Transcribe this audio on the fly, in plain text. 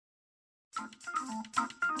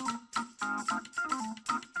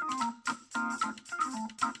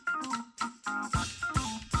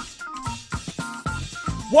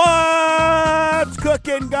What's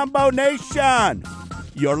cooking, Gumbo Nation?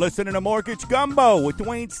 You're listening to Mortgage Gumbo with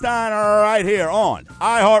Dwayne Stein right here on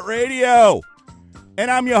iHeartRadio. And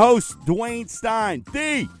I'm your host, Dwayne Stein,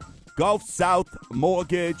 the Gulf South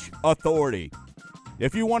Mortgage Authority.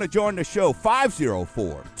 If you want to join the show,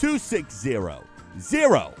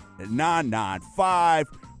 504-260-0995,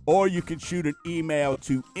 or you can shoot an email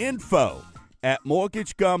to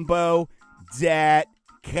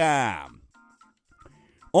info@mortgagegumbo.com.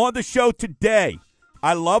 On the show today,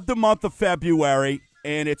 I love the month of February,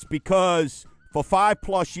 and it's because for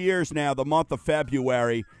 5+ years now, the month of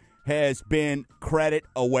February has been Credit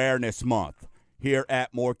Awareness Month here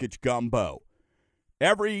at Mortgage Gumbo.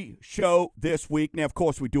 Every show this week, now of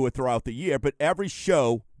course we do it throughout the year, but every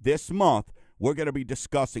show this month, we're going to be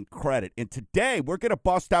discussing credit. And today, we're going to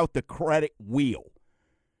bust out the credit wheel.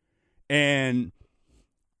 And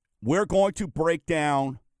we're going to break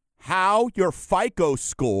down how your FICO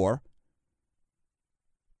score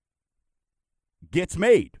gets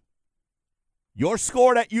made. Your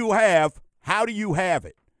score that you have, how do you have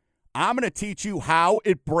it? I'm going to teach you how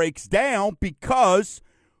it breaks down, because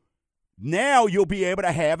now you'll be able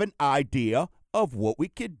to have an idea of what we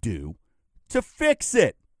could do to fix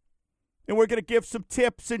it. And we're going to give some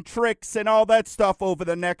tips and tricks and all that stuff over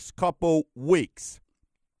the next couple weeks.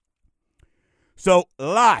 So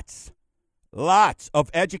lots of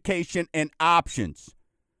education and options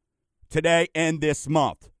today and this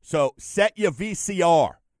month. So set your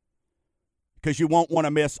VCR, because you won't want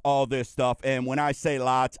to miss all this stuff. And when I say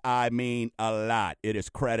lots, I mean a lot. It is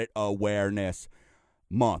Credit Awareness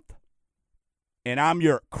Month. And I'm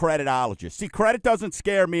your creditologist. See, credit doesn't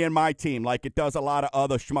scare me and my team like it does a lot of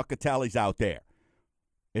other schmuckatellis out there.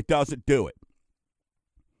 It doesn't do it.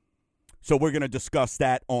 So we're going to discuss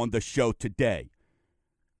that on the show today.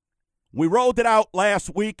 We rolled it out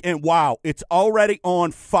last week, and wow, it's already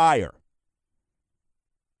on fire.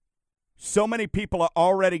 So many people are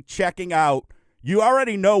already checking out. You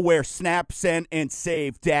already know where Snap, Send, and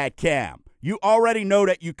Save.com. You already know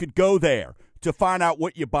that you could go there to find out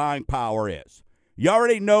what your buying power is. You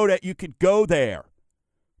already know that you could go there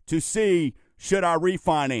to see, should I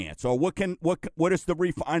refinance, or what does the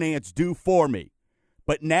refinance do for me?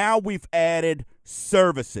 But now we've added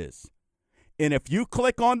services. And if you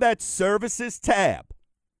click on that services tab,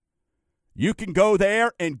 you can go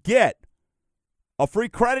there and get a free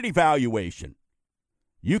credit evaluation.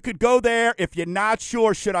 You could go there if you're not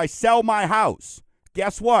sure, should I sell my house?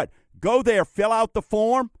 Guess what? Go there, fill out the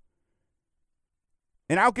form,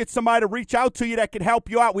 and I'll get somebody to reach out to you that can help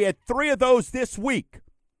you out. We had 3 of those this week.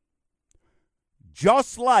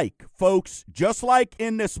 Just like, folks, just like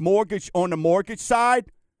in this mortgage, on the mortgage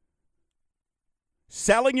side,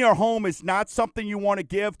 selling your home is not something you want to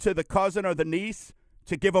give to the cousin or the niece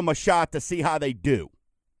to give them a shot to see how they do.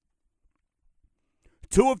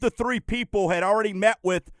 2 of the 3 people had already met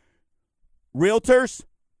with realtors,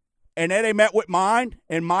 and then they met with mine,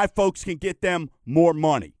 and my folks can get them more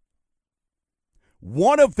money.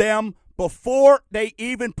 One of them, before they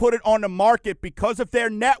even put it on the market, because of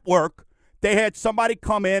their network, they had somebody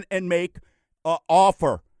come in and make an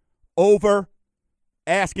offer over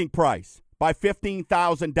asking price by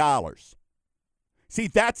 $15,000. See,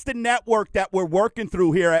 that's the network that we're working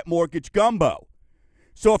through here at Mortgage Gumbo.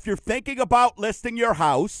 So if you're thinking about listing your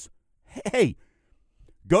house, hey,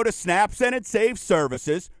 go to Snap, Send, and Save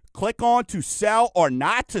Services, click on to sell or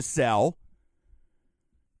not to sell,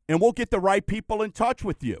 and we'll get the right people in touch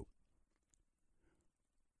with you.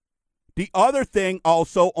 The other thing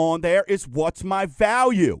also on there is, what's my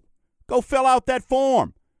value? Go fill out that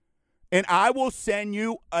form, and I will send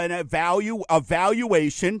you an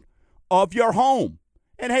evaluation of your home.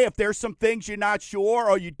 And hey, if there's some things you're not sure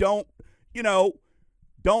or you don't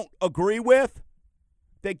agree with,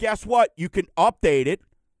 then guess what? You can update it.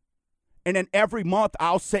 And then every month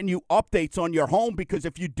I'll send you updates on your home, because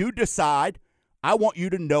if you do decide, I want you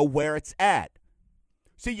to know where it's at.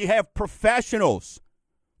 See, you have professionals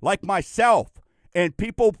like myself and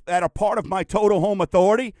people that are part of my Total Home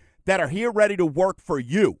Authority that are here ready to work for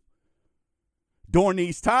you during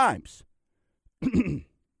these times. And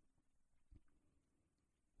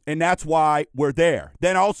that's why we're there.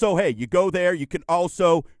 Then also, hey, you go there, you can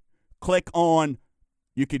also click on,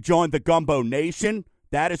 you can join the Gumbo Nation.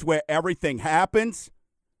 That is where everything happens.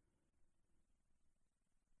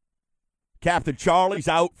 Captain Charlie's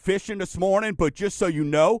out fishing this morning, but just so you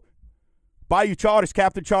know, Bayou Charters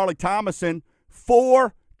Captain Charlie Thomason,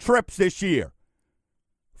 4 trips this year.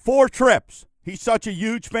 4 trips. He's such a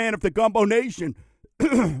huge fan of the Gumbo Nation.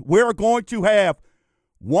 We're going to have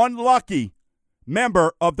one lucky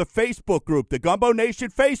member of the Facebook group, the Gumbo Nation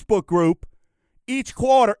Facebook group, each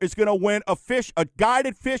quarter is going to win a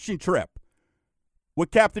guided fishing trip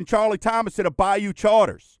with Captain Charlie Thomas at a Bayou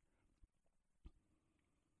Charters.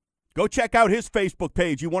 Go check out his Facebook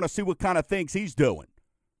page. You want to see what kind of things he's doing.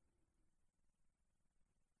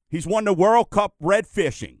 He's won the World Cup red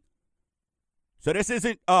fishing. So this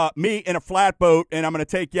isn't me in a flatboat and I'm going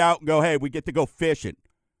to take you out and go, hey, we get to go fishing.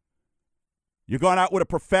 You're going out with a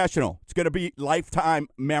professional. It's going to be lifetime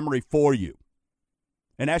memory for you.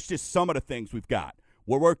 And that's just some of the things we've got.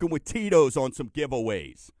 We're working with Tito's on some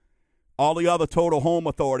giveaways. All the other Total Home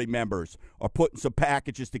Authority members are putting some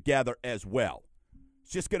packages together as well.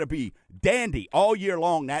 It's just going to be dandy all year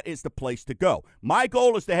long. That is the place to go. My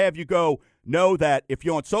goal is to have you know that if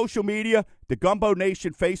you're on social media, the Gumbo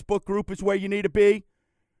Nation Facebook group is where you need to be.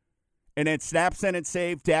 And then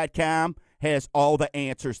SnapSendAndSave.com has all the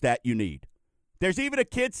answers that you need. There's even a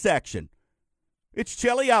kids section. It's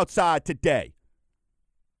chilly outside today.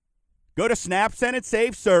 Go to Snap, Send, and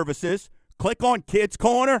Save Services, click on Kids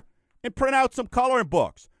Corner, and print out some coloring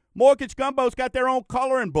books. Mortgage Gumbo's got their own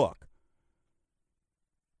coloring book.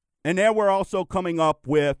 And then we're also coming up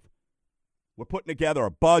with, we're putting together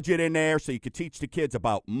a budget in there so you can teach the kids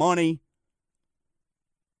about money.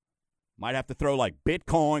 Might have to throw like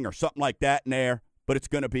Bitcoin or something like that in there, but it's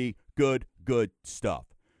going to be good stuff.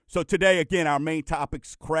 So today, again, our main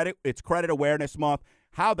topic's credit. It's Credit Awareness Month.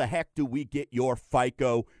 How the heck do we get your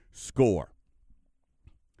FICO score?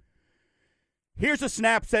 Here's a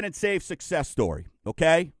Snap, Send, and Save success story,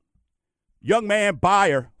 okay? Young man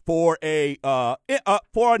buyer for a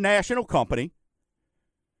national company.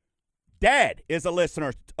 Dad is a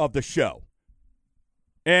listener of the show.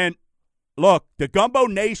 And look, the Gumbo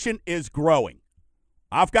Nation is growing.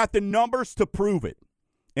 I've got the numbers to prove it.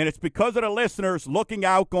 And it's because of the listeners looking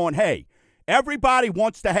out going, hey, everybody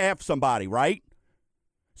wants to have somebody, right?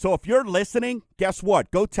 So if you're listening, guess what?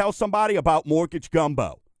 Go tell somebody about Mortgage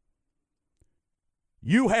Gumbo.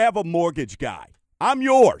 You have a mortgage guy. I'm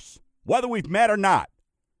yours, whether we've met or not.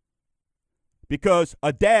 Because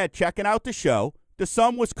a dad checking out the show, the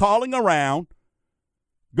son was calling around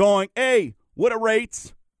going, hey, what are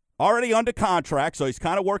rates? Already under contract, so he's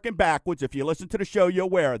kind of working backwards. If you listen to the show, you're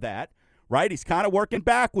aware of that, right? He's kind of working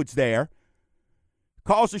backwards there.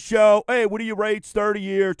 Calls the show, hey, what are your rates?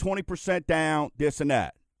 30-year, 20% down, this and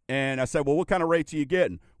that. And I said, well, what kind of rates are you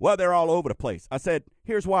getting? Well, they're all over the place. I said,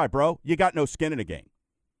 here's why, bro. You got no skin in the game.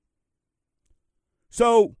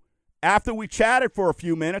 So after we chatted for a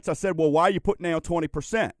few minutes, I said, well, why are you putting down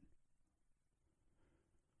 20%?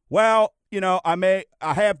 Well, you know, I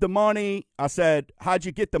have the money. I said, how'd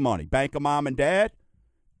you get the money? Bank of mom and dad?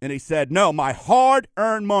 And he said, no, my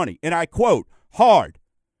hard-earned money. And I quote, hard.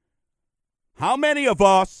 How many of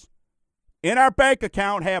us in our bank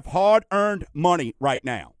account have hard-earned money right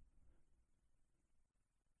now?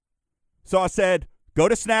 So I said, go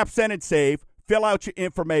to Snap, Send, and Save, fill out your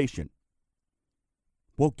information.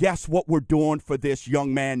 Well, guess what we're doing for this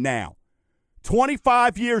young man now?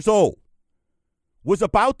 25 years old. Was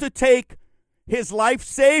about to take his life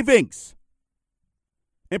savings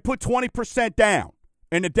and put 20% down.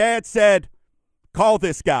 And the dad said, call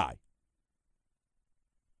this guy.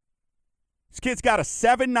 This kid's got a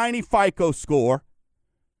 790 FICO score.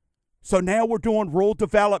 So now we're doing rural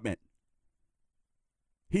development.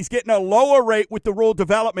 He's getting a lower rate with the rural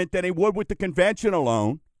development than he would with the conventional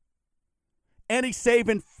loan. And he's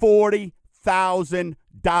saving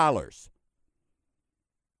 $40,000.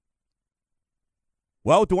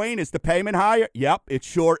 Well, Dwayne, is the payment higher? Yep, it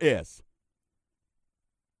sure is.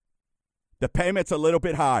 The payment's a little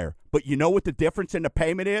bit higher. But you know what the difference in the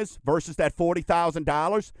payment is versus that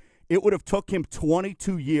 $40,000? It would have took him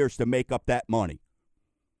 22 years to make up that money.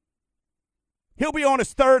 He'll be on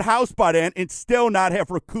his third house by then and still not have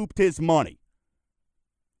recouped his money.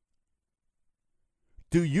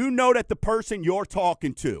 Do you know that the person you're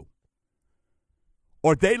talking to,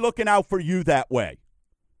 are they looking out for you that way?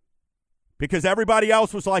 Because everybody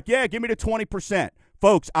else was like, yeah, give me the 20%.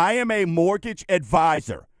 Folks, I am a mortgage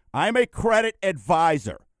advisor. I am a credit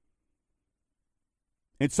advisor.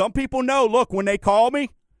 And some people know, look, when they call me,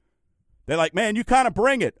 they're like, man, you kind of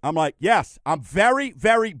bring it. I'm like, yes, I'm very,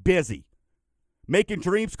 very busy making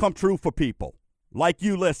dreams come true for people like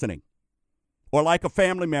you listening or like a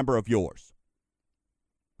family member of yours.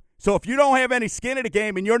 So if you don't have any skin in the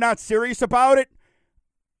game and you're not serious about it,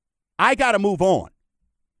 I got to move on.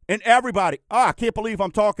 And everybody, I can't believe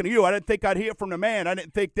I'm talking to you. I didn't think I'd hear from the man. I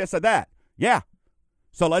didn't think this or that. Yeah.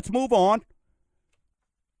 So let's move on.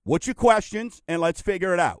 What's your questions? And let's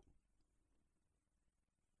figure it out.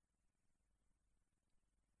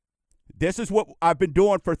 this is what I've been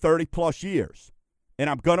doing for 30-plus years, and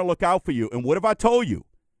I'm going to look out for you. And what have I told you?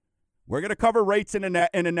 We're going to cover rates in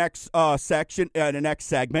the next section, the next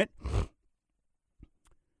segment.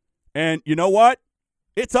 And you know what?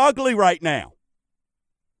 It's ugly right now.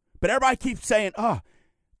 But everybody keeps saying,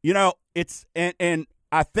 it's, and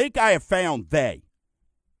I think I have found they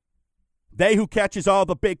who catches all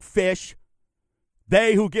the big fish,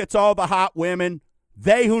 they who gets all the hot women,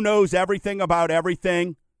 they who knows everything about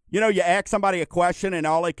everything. You ask somebody a question and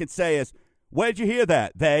all they can say is, where'd you hear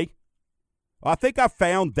that? They. Well, I think I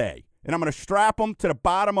found they. And I'm going to strap them to the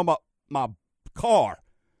bottom of my car.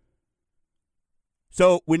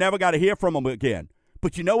 So we never got to hear from them again.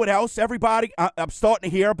 But you know what else, everybody? I'm starting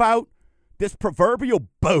to hear about? This proverbial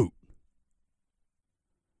boat.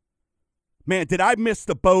 Man, did I miss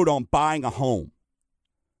the boat on buying a home?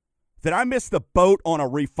 Did I miss the boat on a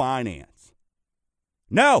refinance?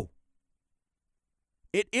 No.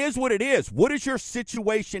 It is what it is. What is your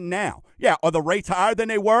situation now? Yeah, are the rates higher than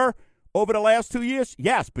they were over the last 2 years?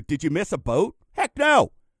 Yes, but did you miss a boat? Heck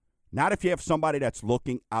no. Not if you have somebody that's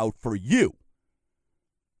looking out for you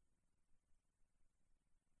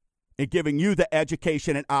and giving you the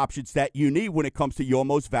education and options that you need when it comes to your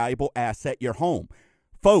most valuable asset, your home.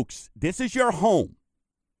 Folks, this is your home.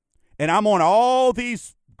 And I'm on all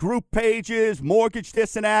these group pages, mortgage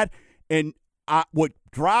this and that, and what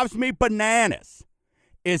drives me bananas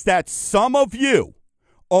is that some of you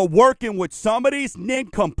are working with some of these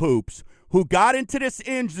nincompoops who got into this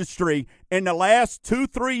industry in the last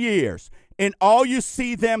 2-3 years, and all you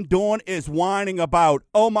see them doing is whining about,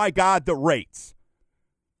 oh my God, the rates.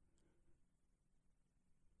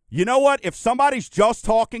 You know what? If somebody's just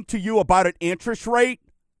talking to you about an interest rate,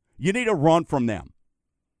 you need to run from them.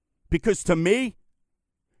 Because to me,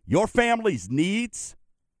 your family's needs,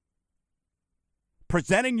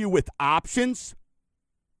 presenting you with options,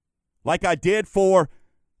 like I did for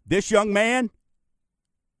this young man,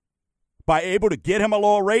 by able to get him a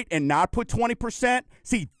lower rate and not put 20%,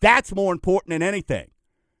 see, that's more important than anything.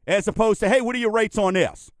 As opposed to, hey, what are your rates on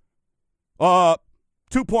this?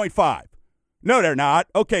 2.5. No, they're not.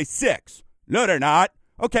 Okay, 6. No, they're not.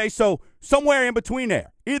 Okay, so somewhere in between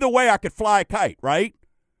there. Either way, I could fly a kite, right?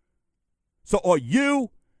 So are you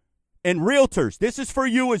and realtors, this is for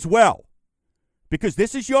you as well, because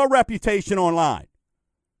this is your reputation online.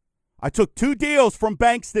 I took 2 deals from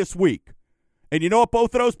banks this week, and you know what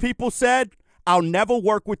both of those people said? I'll never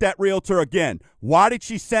work with that realtor again. Why did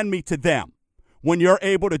she send me to them when you're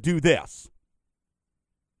able to do this?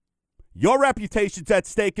 Your reputation's at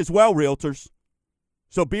stake as well, realtors.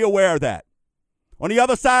 So be aware of that. On the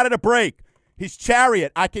other side of the break, his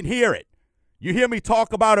Chariot, I can hear it. You hear me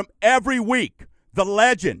talk about him every week. The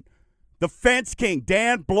legend, the fence king,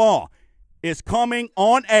 Dan Blanc, is coming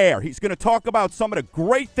on air. He's going to talk about some of the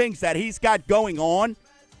great things that he's got going on.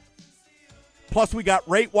 Plus, we got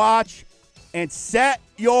Rate Watch and Set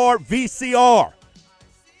Your VCR.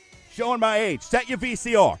 Showing my age. Set your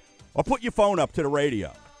VCR. Or put your phone up to the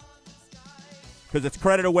radio. Because it's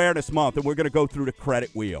Credit Awareness Month, and we're going to go through the credit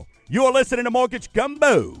wheel. You are listening to Mortgage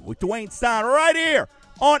Gumbo with Dwayne Stein right here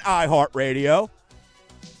on iHeartRadio.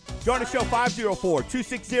 Join the show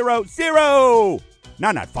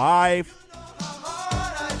 504-260-0995.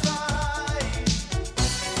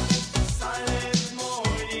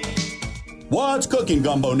 What's cooking,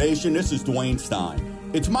 Gumbo Nation? This is Dwayne Stein.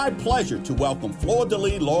 It's my pleasure to welcome Fleur de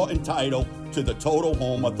Lis Law and Title to the Total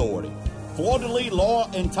Home Authority. Fleur de Lis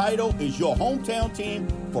Law and Title is your hometown team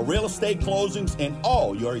for real estate closings and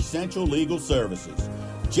all your essential legal services.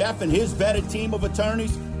 Jeff and his vetted team of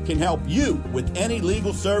attorneys can help you with any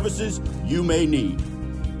legal services you may need.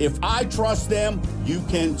 If I trust them, you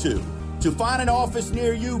can too. To find an office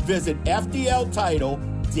near you, visit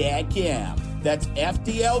FDLtitle.com. That's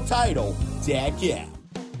FDLtitle.com.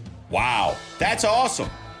 Wow, that's awesome.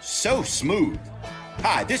 So smooth.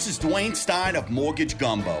 Hi, this is Dwayne Stein of Mortgage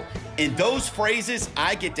Gumbo, and those phrases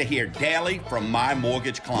I get to hear daily from my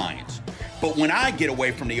mortgage clients. But when I get away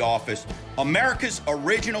from the office, America's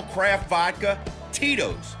original craft vodka,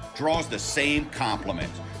 Tito's, draws the same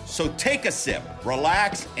compliments. So take a sip,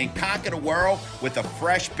 relax, and conquer the world with a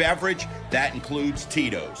fresh beverage that includes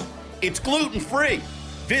Tito's. It's gluten-free.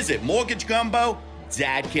 Visit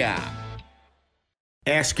MortgageGumbo.com.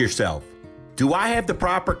 Ask yourself, do I have the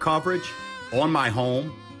proper coverage on my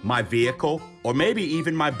home, my vehicle, or maybe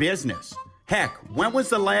even my business? Heck, when was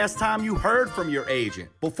the last time you heard from your agent?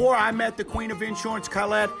 Before I met the Queen of Insurance,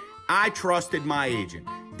 Colette, I trusted my agent.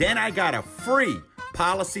 Then I got a free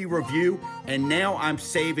policy review, and now I'm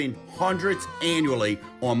saving hundreds annually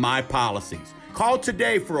on my policies. Call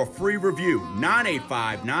today for a free review,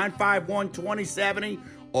 985-951-2070,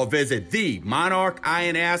 or visit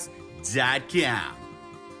themonarchins.com.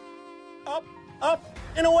 Up,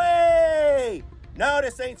 and away! No,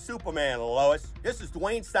 this ain't Superman, Lois. This is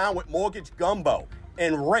Dwayne Stein with Mortgage Gumbo,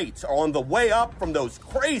 and rates are on the way up from those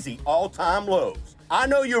crazy all-time lows. I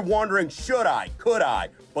know you're wondering, could I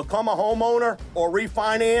become a homeowner or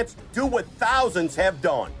refinance? Do what thousands have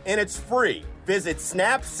done, and it's free. Visit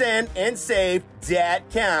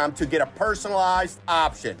SnapSendAndSave.com to get a personalized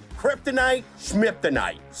option. Kryptonite,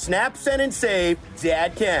 Schmiptonite.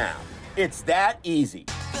 SnapSendAndSave.com. It's that easy.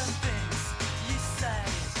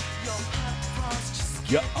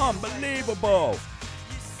 You're unbelievable.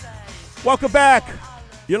 Welcome back.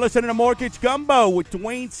 You're listening to Mortgage Gumbo with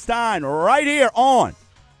Dwayne Stein right here on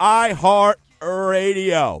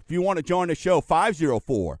iHeartRadio. If you want to join the show,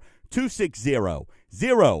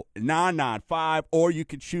 504-260-0995, or you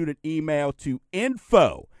can shoot an email to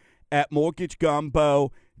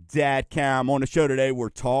info@mortgagegumbo.com. On the show today, we're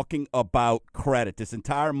talking about credit. This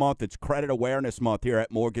entire month, it's Credit Awareness Month here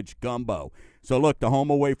at Mortgage Gumbo. So, look, the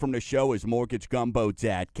home away from the show is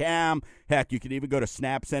mortgagegumbo.com. Heck, you can even go to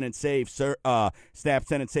SnapSend and Save,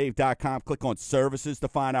 SnapSendAndSave.com. Click on Services to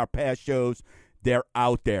find our past shows. They're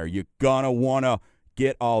out there. You're going to want to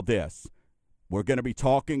get all this. We're going to be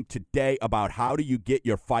talking today about how do you get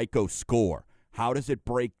your FICO score? How does it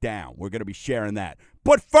break down? We're going to be sharing that.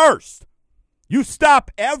 But first, you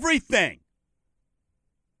stop everything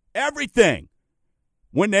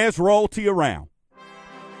when there's royalty around.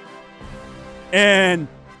 And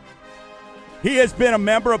he has been a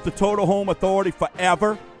member of the Total Home Authority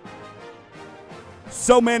forever.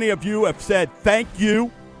 So many of you have said thank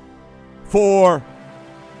you for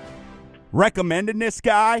recommending this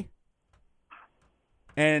guy.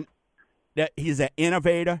 And that he's an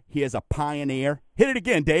innovator. He is a pioneer. Hit it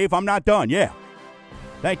again, Dave. I'm not done. Yeah.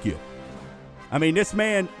 Thank you. I mean, this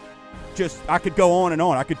man I could go on and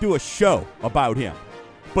on. I could do a show about him.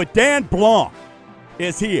 But Dan Blanc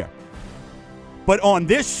is here. But on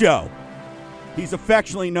this show, he's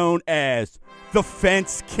affectionately known as the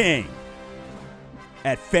Fence King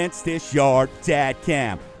at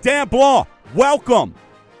FenceThisYard.com. Dan Blanc, welcome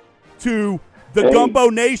to the Gumbo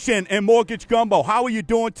Nation and Mortgage Gumbo. How are you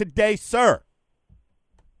doing today, sir?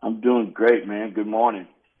 I'm doing great, man. Good morning.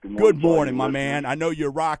 Good morning, my man. I know you're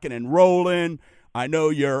rocking and rolling. I know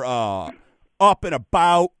you're up and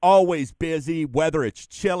about, always busy, whether it's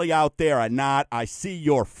chilly out there or not. I see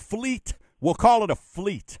your fleet. We'll call it a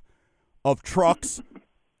fleet of trucks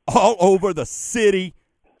all over the city,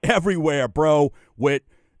 everywhere, bro. With,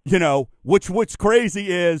 what's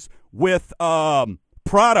crazy is with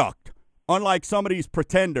product, unlike some of these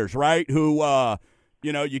pretenders, right? Who,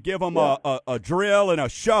 you give them a drill and a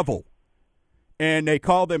shovel, and they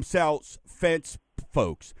call themselves fence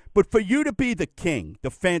folks. But for you to be the king, the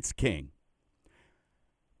Fence King,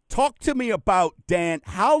 talk to me about, Dan,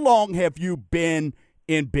 how long have you been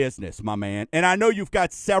in business, my man? And I know you've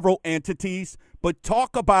got several entities, but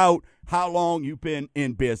talk about how long you've been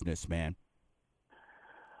in business, man.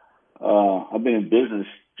 I've been in business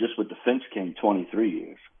just with the Fence King 23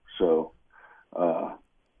 years. So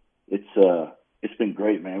it's been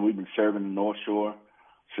great, man. We've been serving the North Shore,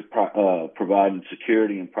 providing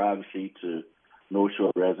security and privacy to North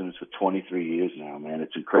Shore residents for 23 years now, man.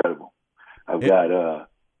 It's incredible. I've got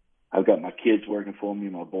my kids working for me,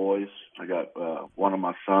 my boys. I got one of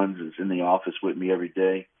my sons is in the office with me every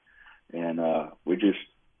day, and we're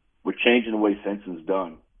changing the way fencing's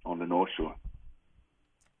done on the North Shore.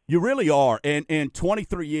 You really are, and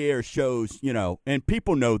 23 years shows, and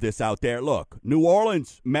people know this out there. Look, New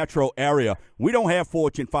Orleans metro area, we don't have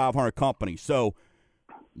Fortune 500 companies, so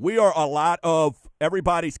we are a lot of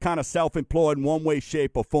everybody's kind of self-employed in one way,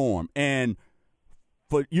 shape, or form, and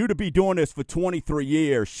for you to be doing this for 23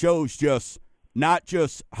 years shows not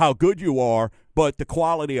just how good you are, but the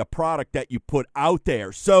quality of product that you put out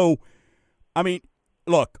there. So, I mean,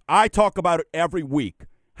 look, I talk about it every week,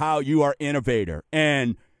 how you are innovator.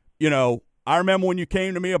 And, I remember when you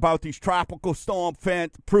came to me about these tropical storm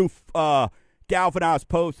fence-proof galvanized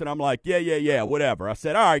posts, and I'm like, yeah, whatever. I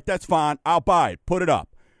said, all right, that's fine. I'll buy it. Put it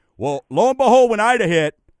up. Well, lo and behold, when Ida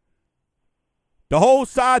hit, the whole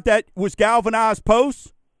side that was galvanized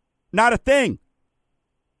posts, not a thing.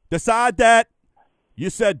 The side that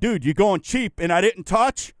you said, dude, you're going cheap, and I didn't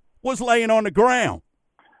touch, was laying on the ground.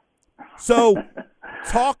 So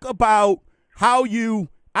talk about how you,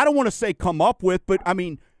 I don't want to say come up with, but, I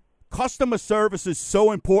mean, customer service is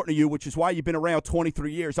so important to you, which is why you've been around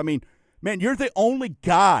 23 years. I mean, man, you're the only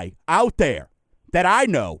guy out there that I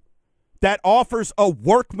know that offers a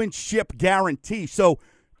workmanship guarantee. So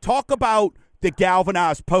talk about the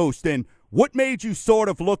galvanized post and what made you sort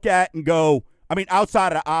of look at and go, I mean,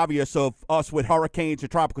 outside of the obvious of us with hurricanes and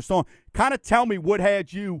tropical storm, kind of tell me what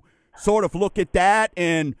had you sort of look at that.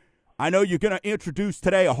 And I know you're going to introduce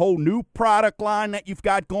today a whole new product line that you've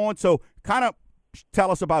got going. So kind of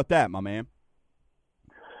tell us about that, my man.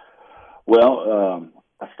 Well,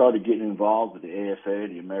 I started getting involved with the AFA,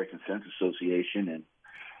 the American Fence Association, and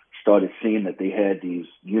started seeing that they had these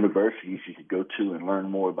universities you could go to and learn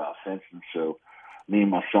more about fencing. So me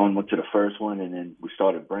and my son went to the first one, and then we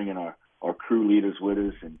started bringing our crew leaders with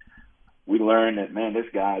us, and we learned that, man,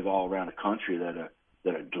 there's guys all around the country that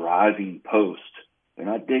are driving posts. They're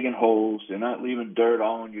not digging holes. They're not leaving dirt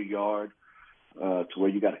all in your yard to where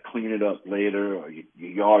you got to clean it up later, or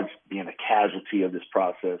your yard's being a casualty of this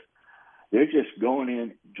process. They're just going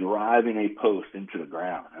in, driving a post into the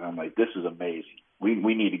ground. And I'm like, this is amazing.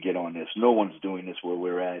 We need to get on this. No one's doing this where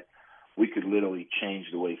we're at. We could literally change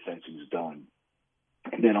the way fencing's done.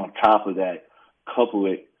 And then on top of that, couple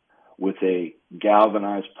it with a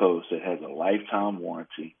galvanized post that has a lifetime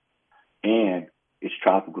warranty and it's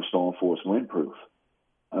tropical storm force windproof.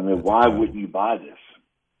 I mean, That's why incredible. wouldn't you buy this?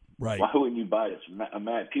 Right. Why wouldn't you buy this?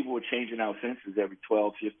 Man, people were changing out fences every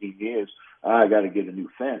 12, 15 years. I got to get a new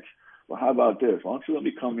fence. Well, how about this? Why don't you let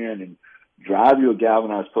me come in and drive you a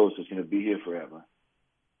galvanized post that's going to be here forever?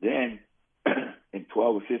 Then, in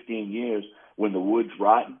 12 or 15 years, when the wood's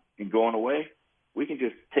rotten and going away, we can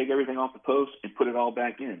just take everything off the post and put it all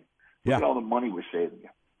back in. Look at all the money we're saving you.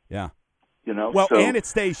 Yeah. You know? Well, so, and it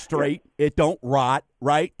stays straight. Yeah. It don't rot,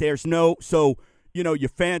 right? There's no, so, your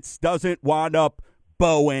fence doesn't wind up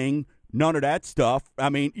bowing, none of that stuff. I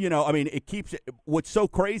mean, it keeps it. What's so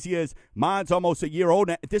crazy is mine's almost a year old.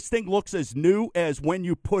 This thing looks as new as when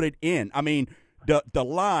you put it in. I mean, the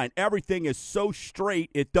line, everything is so straight.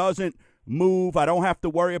 It doesn't move. I don't have to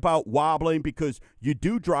worry about wobbling because you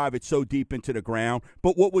do drive it so deep into the ground.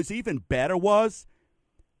 But what was even better was,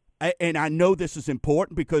 and I know this is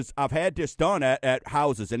important because I've had this done at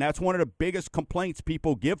houses, and that's one of the biggest complaints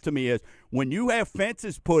people give to me is when you have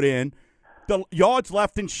fences put in, the yard's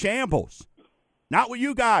left in shambles. Not with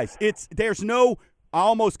you guys. There's no, I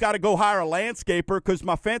almost got to go hire a landscaper because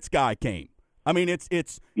my fence guy came. I mean, it's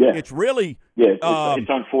really. Yeah, it's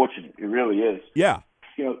unfortunate. It really is. Yeah.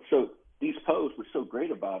 So these posts, what's so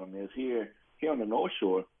great about them is here on the North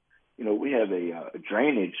Shore, we have a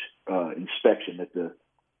drainage inspection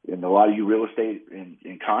and a lot of you real estate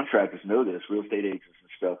and contractors know this, real estate agents and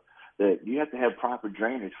stuff, that you have to have proper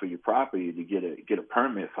drainage for your property to get a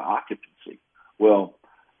permit for occupancy. Well,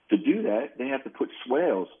 to do that, they have to put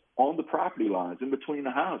swales on the property lines in between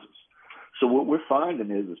the houses. So what we're finding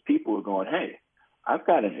is people are going, hey, I've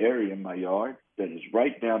got an area in my yard that is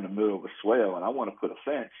right down the middle of a swale, and I want to put a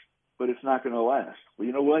fence, but it's not going to last. Well,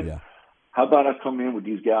 you know what? Yeah. How about I come in with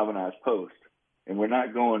these galvanized posts, and we're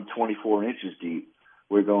not going 24 inches deep.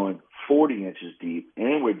 We're going 40 inches deep,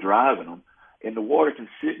 and we're driving them, and the water can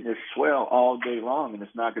sit in this swell all day long, and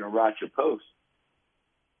it's not going to rot your post.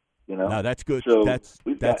 No, that's good. So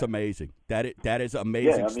that's amazing. That is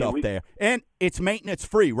amazing stuff there. And it's maintenance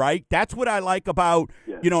free, right? That's what I like about,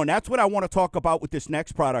 and that's what I want to talk about with this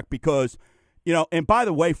next product because, and by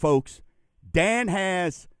the way, folks, Dan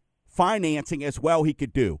has financing as well he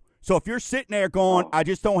could do. So if you're sitting there going, I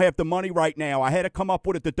just don't have the money right now, I had to come up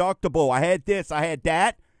with a deductible, I had this, I had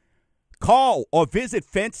that, call or visit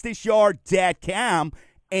fencethisyard.com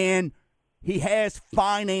and he has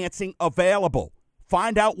financing available.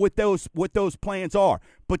 Find out what those plans are.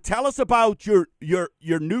 But tell us about your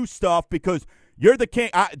new stuff because you're the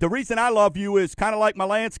king. The reason I love you is kind of like my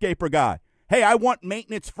landscaper guy. Hey, I want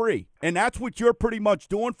maintenance free. And that's what you're pretty much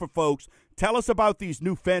doing for folks. Tell us about these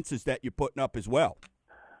new fences that you're putting up as well.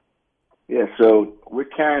 Yeah, so we're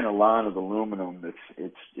carrying a line of aluminum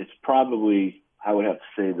it's probably, I would have to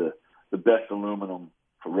say, the best aluminum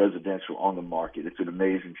for residential on the market. It's an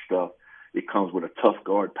amazing stuff. It comes with a Tough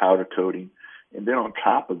Guard powder coating. And then on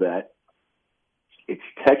top of that, it's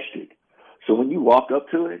textured. So when you walk up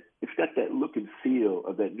to it, it's got that look and feel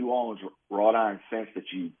of that New Orleans wrought iron fence that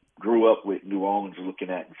you grew up with New Orleans looking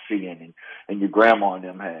at and seeing and your grandma and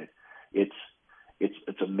them had. It's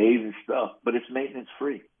amazing stuff, but it's maintenance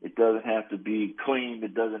free. It doesn't have to be cleaned.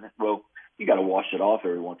 You got to wash it off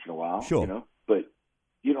every once in a while, sure. But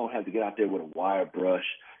you don't have to get out there with a wire brush,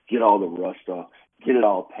 get all the rust off, get it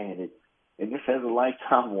all painted. And this has a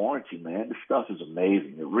lifetime warranty, man. This stuff is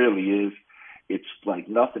amazing. It really is. It's like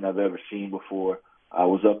nothing I've ever seen before. I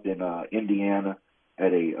was up in Indiana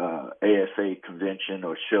at a ASA convention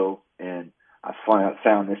or show, and I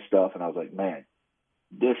found this stuff, and I was like, man,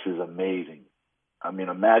 this is amazing. I mean,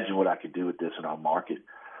 imagine what I could do with this in our market.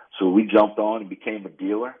 So we jumped on and became a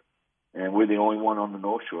dealer, and we're the only one on the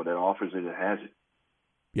North Shore that offers it and has it.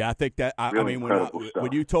 Yeah, I think that. I mean,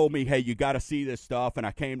 when you told me, hey, you got to see this stuff, and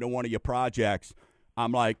I came to one of your projects,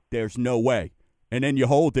 I'm like, there's no way. And then you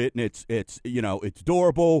hold it, and it's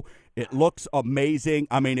durable. It looks amazing.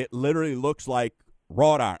 I mean, it literally looks like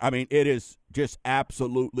wrought iron. I mean, it is just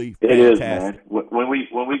absolutely fantastic. It is, man. When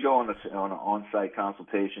we go on an on-site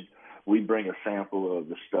consultation, we bring a sample of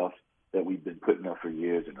the stuff that we've been putting up for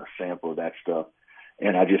years and a sample of that stuff,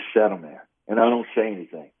 and I just set them there, and I don't say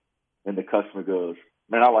anything. And the customer goes,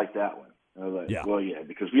 man, I like that one. And I was like, well, yeah,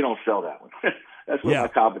 because we don't sell that one. That's what my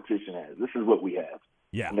competition has. This is what we have.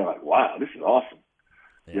 Yeah. And they're like, wow, this is awesome.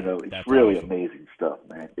 Yeah, it's really awesome. Amazing stuff,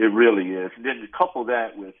 man. It really is. And then to couple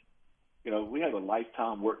that with, we have a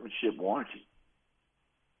lifetime workmanship warranty.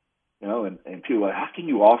 And people are like, how can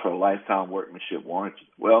you offer a lifetime workmanship warranty?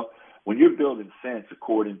 Well, when you're building fence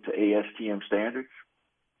according to ASTM standards,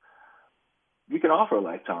 you can offer a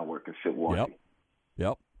lifetime workmanship warranty.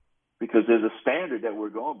 Yep. Because there's a standard that we're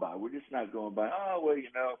going by. We're just not going by,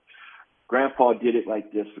 Grandpa did it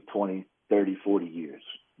like this for 20, 30, 40 years.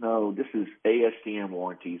 No, this is ASTM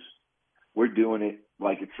warranties. We're doing it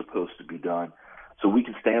like it's supposed to be done. So we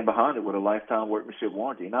can stand behind it with a lifetime workmanship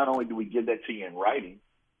warranty. Not only do we give that to you in writing,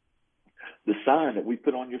 the sign that we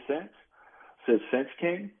put on your fence says Fence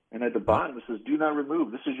King, and at the bottom it says, do not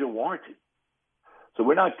remove. This is your warranty. So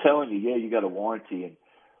we're not telling you, you got a warranty, and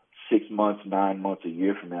 6 months, 9 months, a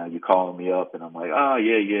year from now, you're calling me up, and I'm like, oh,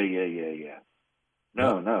 yeah.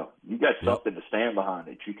 No. You got something to stand behind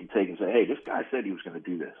that you can take and say, hey, this guy said he was going to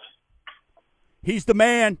do this. He's the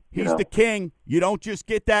man. He's the king. You don't just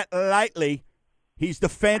get that lightly. He's the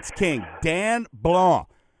Fence King. Dan Blanc,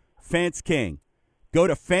 Fence King. Go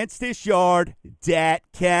to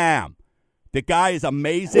fencedithyard.com. The guy is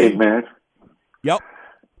amazing. Hey, man. Yep.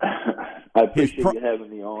 I appreciate you having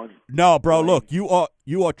me on. No, bro, look, you are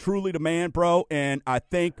truly the man, bro, and I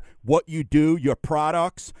think what you do, your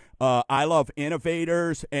products, I love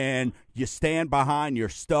innovators, and you stand behind your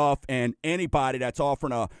stuff, and anybody that's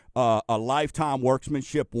offering a lifetime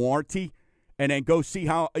workmanship warranty, and then go see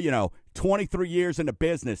how, 23 years in the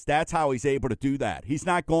business, that's how he's able to do that. He's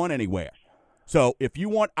not going anywhere. So if you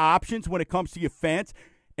want options when it comes to your fence,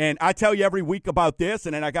 and I tell you every week about this,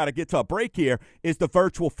 and then I got to get to a break here, is the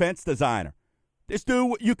virtual fence designer. This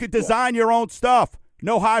dude, you could design your own stuff.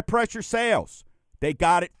 No high-pressure sales. They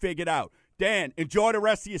got it figured out. Dan, enjoy the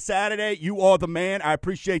rest of your Saturday. You are the man. I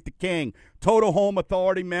appreciate the king. Total Home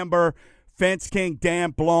Authority member, Fence King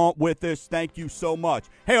Dan Blanc with us. Thank you so much.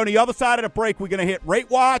 Hey, on the other side of the break, we're going to hit Rate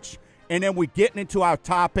Watch, and then we're getting into our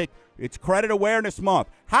topic. It's Credit Awareness Month.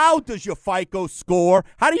 How does your FICO score?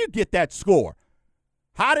 How do you get that score?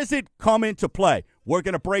 How does it come into play? We're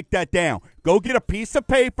going to break that down. Go get a piece of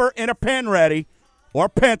paper and a pen ready, or a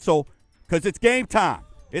pencil, because it's game time.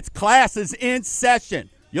 It's classes in session.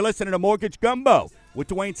 You're listening to Mortgage Gumbo with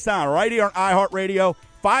Dwayne Stein right here on iHeartRadio,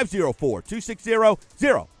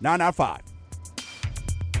 504-260-0995.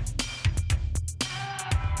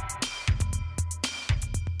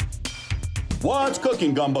 What's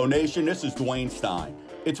cooking, Gumbo Nation? This is Dwayne Stein.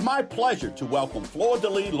 It's my pleasure to welcome Fleur de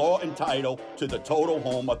Lis Law and Title to the Total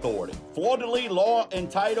Home Authority. Fleur de Lis Law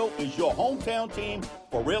and Title is your hometown team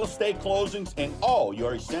for real estate closings and all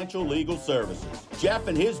your essential legal services. Jeff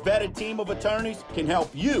and his vetted team of attorneys can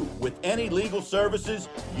help you with any legal services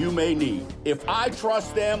you may need. If I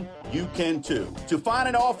trust them, you can too. To find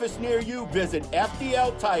an office near you, visit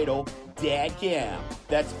FDLTitle.com.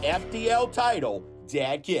 That's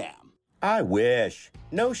FDLTitle.com. I wish.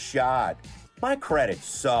 No shot. My credit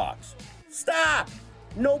sucks. Stop!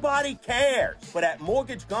 Nobody cares. But at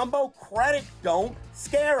Mortgage Gumbo, credit don't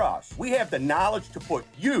scare us. We have the knowledge to put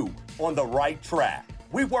you on the right track.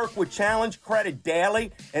 We work with Challenge Credit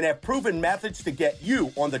daily and have proven methods to get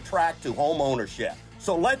you on the track to home ownership.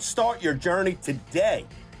 So let's start your journey today.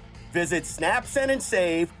 Visit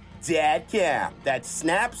SnapSendAndSave.com. That's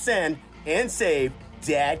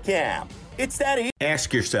SnapSendAndSave.com. It's that easy.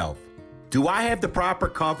 Ask yourself, do I have the proper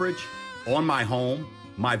coverage on my home,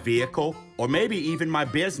 my vehicle, or maybe even my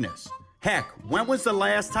business? Heck, when was the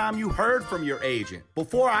last time you heard from your agent?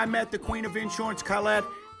 Before I met the Queen of Insurance, Colette,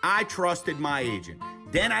 I trusted my agent.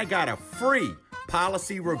 Then I got a free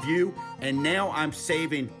policy review, and now I'm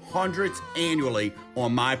saving hundreds annually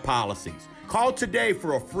on my policies. Call today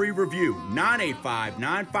for a free review,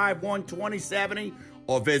 985-951-2070,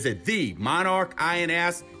 or visit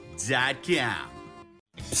themonarchins.com.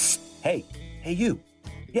 Psst. Hey, you.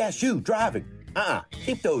 Yes, you driving.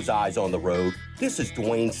 Keep those eyes on the road. This is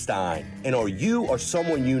Dwayne Stein. And are you or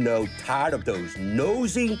someone you know tired of those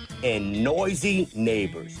nosy and noisy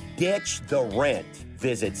neighbors? Ditch the rent.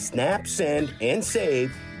 Visit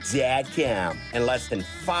SnapSendAndSave.com. In less than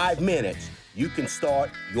 5 minutes, you can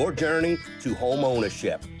start your journey to home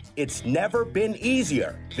ownership. It's never been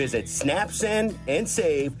easier. Visit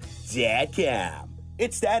snapsendandsave.com.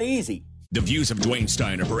 It's that easy. The views of Dwayne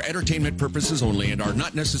Stein are for entertainment purposes only and are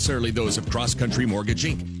not necessarily those of Cross Country Mortgage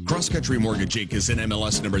Inc. Cross Country Mortgage Inc. is in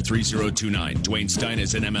MLS number 3029. Dwayne Stein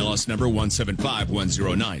is in MLS number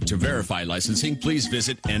 175109. To verify licensing, please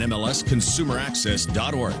visit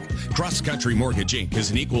nmlsconsumeraccess.org. Cross Country Mortgage Inc. is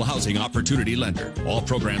an equal housing opportunity lender. All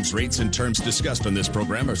programs, rates, and terms discussed on this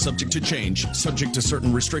program are subject to change, subject to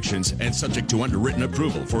certain restrictions, and subject to underwritten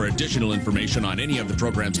approval. For additional information on any of the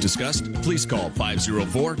programs discussed, please call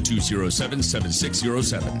 504-207-7607.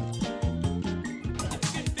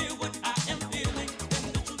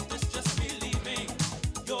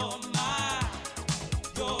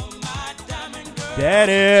 That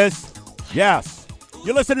is, yes.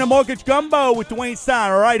 You're listening to Mortgage Gumbo with Dwayne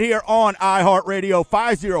Stein right here on iHeartRadio,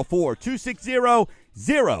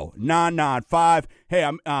 504-260-0995. Hey,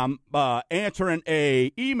 I'm answering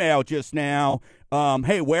a email just now.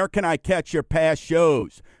 Hey, where can I catch your past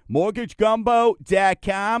shows?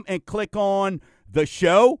 MortgageGumbo.com and click on the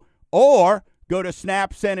show, or go to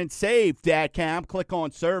snapsendandsave.com, click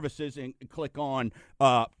on services, and click on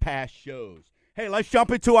past shows. Hey, let's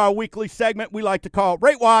jump into our weekly segment we like to call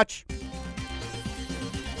Rate Watch.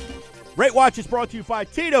 Rate Watch is brought to you by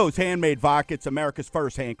Tito's Handmade Vodka. It's America's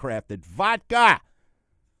first handcrafted vodka.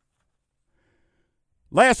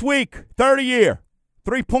 Last week, 30-year,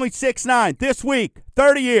 3.69. This week,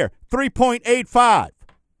 30-year, 3.85.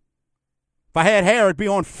 If I had hair, it'd be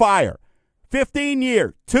on fire.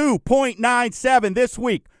 15-year, 2.97. This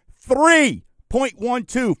week,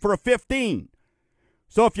 3.12 for a 15.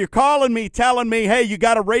 So if you're calling me, telling me, hey, you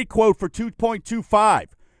got a rate quote for 2.25,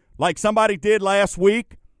 like somebody did last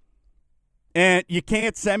week, and you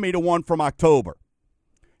can't send me the one from October.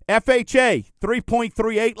 FHA,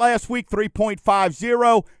 3.38 last week,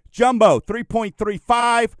 3.50. Jumbo,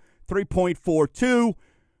 3.35, 3.42.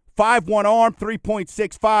 5-1 ARM,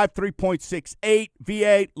 3.65, 3.68.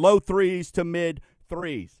 VA, low threes to mid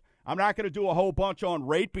threes. I'm not going to do a whole bunch on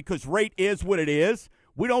rate because rate is what it is.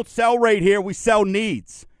 We don't sell rate here. We sell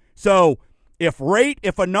needs. So if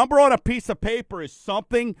a number on a piece of paper is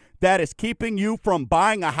something that is keeping you from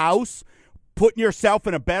buying a house, putting yourself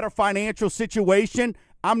in a better financial situation,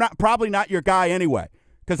 I'm probably not your guy anyway.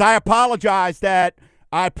 Because I apologize that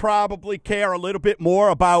I probably care a little bit more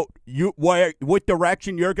about you, what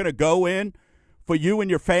direction you're going to go in for you and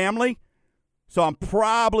your family. So I'm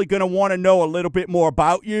probably going to want to know a little bit more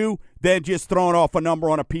about you than just throwing off a number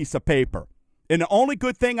on a piece of paper. And the only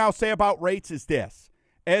good thing I'll say about rates is this.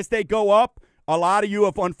 As they go up, a lot of you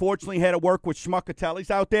have unfortunately had to work with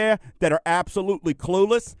schmuckatellis out there that are absolutely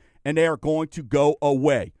clueless, and they are going to go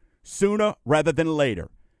away sooner rather than later.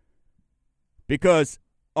 Because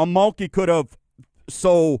a monkey could have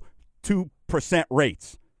sold 2%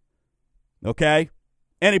 rates. Okay?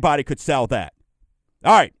 Anybody could sell that.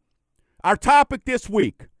 All right. Our topic this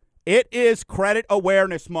week, it is Credit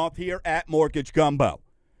Awareness Month here at Mortgage Gumbo.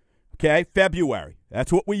 Okay? February.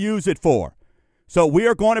 That's what we use it for. So we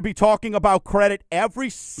are going to be talking about credit every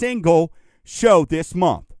single show this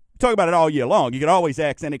month. We talk about it all year long. You can always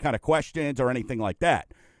ask any kind of questions or anything like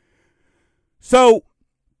that. So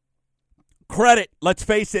credit, let's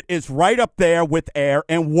face it, is right up there with air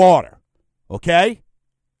and water, okay?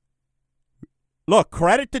 Look,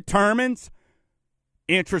 credit determines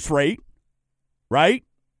interest rate, right?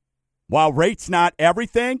 While rate's not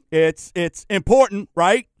everything, it's important,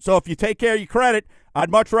 right? So if you take care of your credit,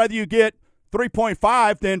 I'd much rather you get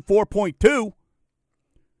 3.5 than 4.2.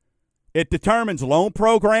 It determines loan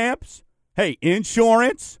programs, hey,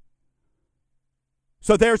 insurance.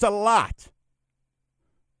 So there's a lot.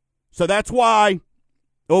 So that's why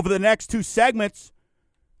over the next two segments,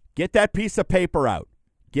 get that piece of paper out.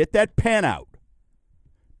 Get that pen out.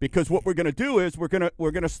 Because what we're going to do is we're going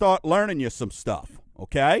to start learning you some stuff,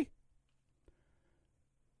 okay?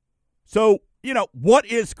 So, what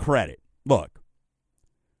is credit? Look,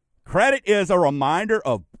 credit is a reminder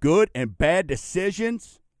of good and bad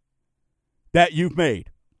decisions that you've made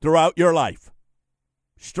throughout your life.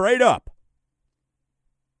 Straight up.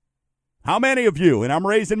 How many of you, and I'm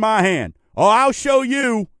raising my hand, I'll show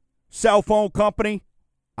you, cell phone company,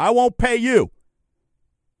 I won't pay you.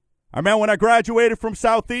 I remember when I graduated from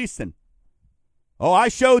Southeastern. I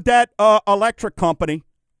showed that electric company.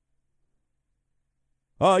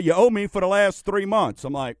 You owe me for the last 3 months.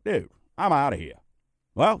 I'm like, dude, I'm out of here.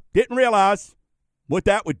 Well, didn't realize what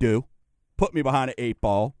that would do. Put me behind an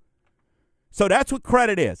 8-ball. So that's what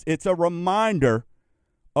credit is. It's a reminder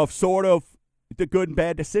of sort of the good and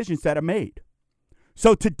bad decisions that are made.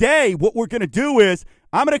 So today, what we're going to do is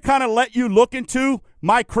I'm going to kind of let you look into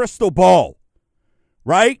my crystal ball,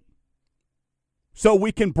 right? So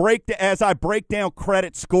we can as I break down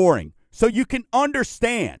credit scoring, so you can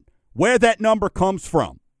understand where that number comes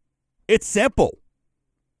from. It's simple.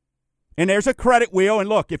 And there's a credit wheel. And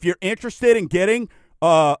look, if you're interested in getting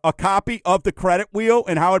a copy of the credit wheel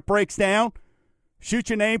and how it breaks down, shoot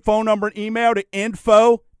your name, phone number, and email to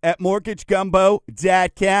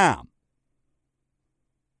info@mortgagegumbo.com.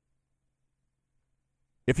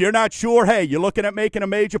 If you're not sure, hey, you're looking at making a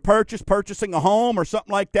major purchase, purchasing a home or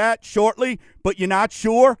something like that shortly, but you're not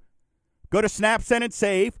sure, go to Snap, Send, and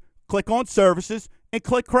Save, click on Services, and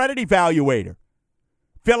click Credit Evaluator.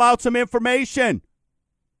 Fill out some information.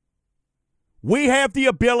 We have the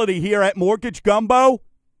ability here at Mortgage Gumbo.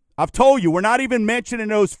 I've told you, we're not even mentioning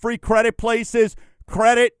those free credit places,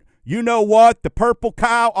 credit, you know what, the Purple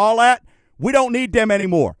Cow, all that. We don't need them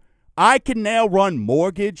anymore. I can now run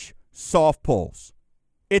mortgage soft pulls.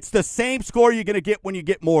 It's the same score you're going to get when you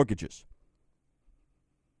get mortgages.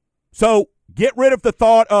 So get rid of the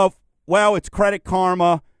thought of, well, it's Credit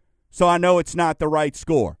Karma, so I know it's not the right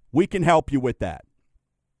score. We can help you with that.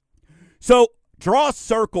 So draw a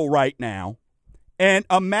circle right now, and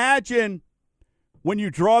imagine when you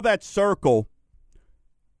draw that circle,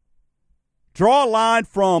 draw a line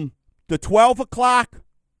from the 12 o'clock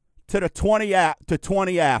to the 20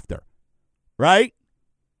 after, right?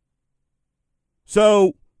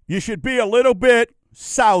 So you should be a little bit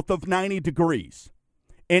south of 90 degrees.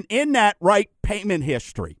 And in that, write payment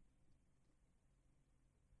history.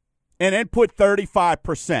 And then put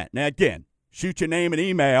 35%. Now, again, shoot your name and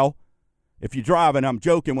email. If you're driving, I'm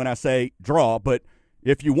joking when I say draw, but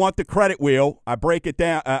if you want the credit wheel, I break it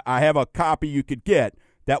down. I have a copy you could get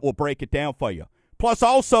that will break it down for you. Plus,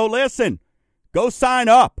 also, listen, go sign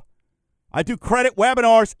up. I do credit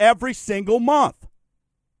webinars every single month.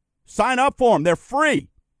 Sign up for them. They're free.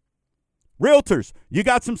 Realtors, you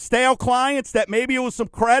got some stale clients that maybe it was some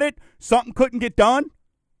credit, something couldn't get done?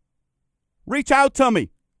 Reach out to me.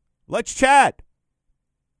 Let's chat.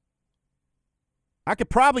 I could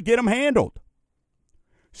probably get them handled.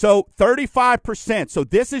 So 35%. So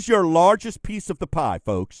this is your largest piece of the pie,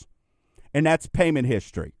 folks, and that's payment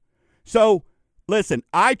history. So listen,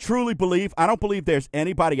 I truly believe, I don't believe there's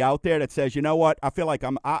anybody out there that says, you know what, I feel like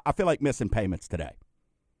missing payments today.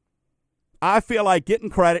 I feel like getting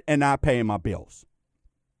credit and not paying my bills.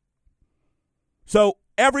 So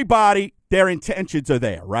everybody, their intentions are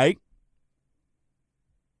there, right?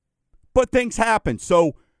 But things happen.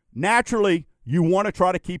 So naturally, you want to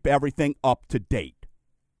try to keep everything up to date.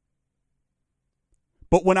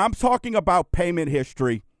 But when I'm talking about payment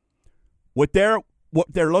history, what they're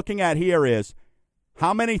looking at here is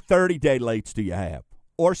how many 30-day lates do you have,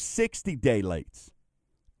 or 60-day lates,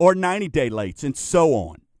 or 90-day lates, and so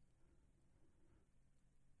on.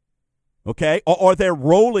 Okay? Or they're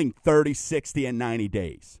rolling 30, 60, and 90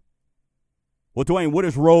 days. Well, Dwayne, what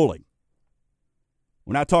is rolling?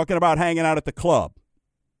 We're not talking about hanging out at the club.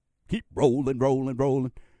 Keep rolling, rolling,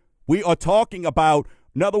 rolling. We are talking about,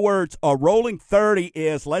 in other words, a rolling 30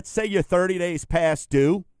 is, let's say you're 30 days past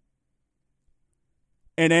due,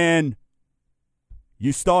 and then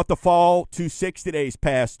you start to fall to 60 days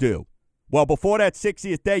past due. Well, before that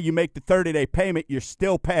 60th day, you make the 30-day payment, you're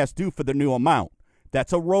still past due for the new amount.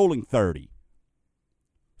 That's a rolling 30.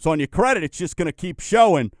 So on your credit, it's just going to keep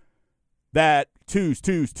showing that twos,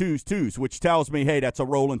 which tells me, hey, that's a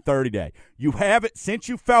rolling 30-day. You haven't, since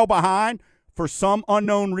you fell behind, for some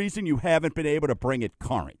unknown reason, you haven't been able to bring it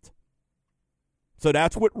current. So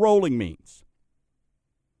that's what rolling means.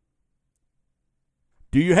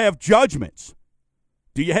 Do you have judgments?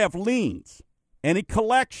 Do you have liens? Any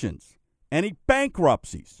collections? Any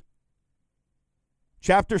bankruptcies?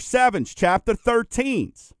 Chapter 7s, Chapter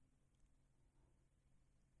 13s.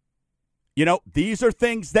 You know, these are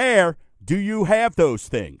things there. Do you have those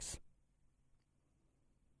things?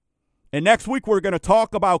 And next week we're going to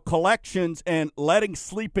talk about collections and letting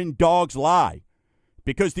sleeping dogs lie.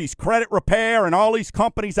 Because these credit repair and all these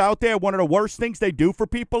companies out there, one of the worst things they do for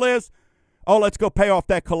people is, oh, let's go pay off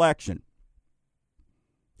that collection.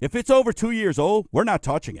 If it's over 2 years old, we're not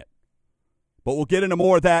touching it. But we'll get into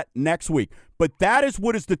more of that next week. But that is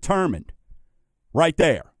what is determined right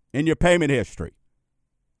there in your payment history.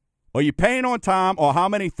 Are you paying on time, or how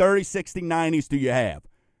many 30, 60, 90s do you have?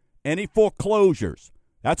 Any foreclosures?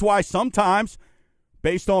 That's why sometimes,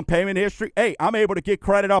 based on payment history, hey, I'm able to get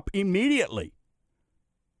credit up immediately.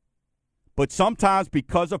 But sometimes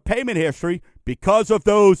because of payment history, because of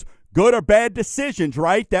those good or bad decisions,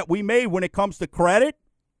 right, that we made when it comes to credit,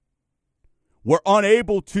 we're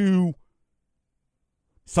unable to.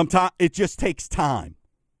 Sometimes it just takes time.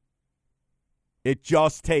 It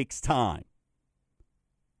just takes time.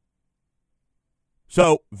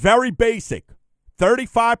 So, very basic.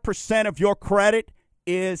 35% of your credit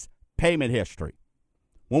is payment history.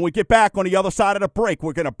 When we get back on the other side of the break,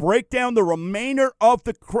 we're going to break down the remainder of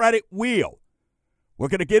the credit wheel. We're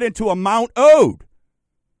going to get into amount owed,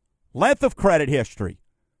 length of credit history,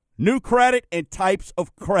 new credit, and types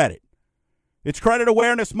of credit. It's Credit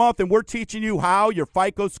Awareness Month, and we're teaching you how your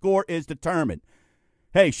FICO score is determined.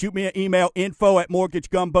 Hey, shoot me an email,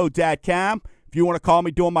 info@mortgagegumbo.com. If you want to call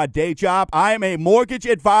me doing my day job, I am a mortgage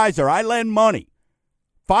advisor. I lend money.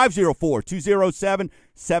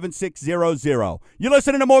 504-207-7600. You're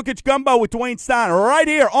listening to Mortgage Gumbo with Dwayne Stein right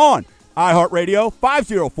here on iHeartRadio,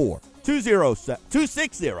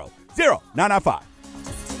 504-260-0995.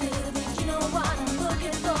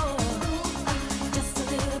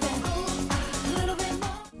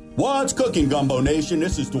 What's cooking, Gumbo Nation?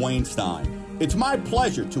 This is Dwayne Stein. It's my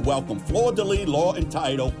pleasure to welcome Fleur de Lis Law and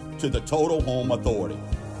Title to the Total Home Authority.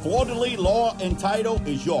 Fleur de Lis Law and Title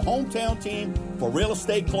is your hometown team for real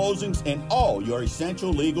estate closings and all your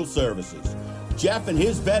essential legal services. Jeff and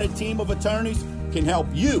his vetted team of attorneys can help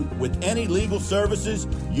you with any legal services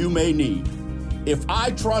you may need. If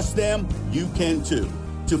I trust them, you can too.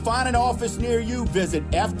 To find an office near you, visit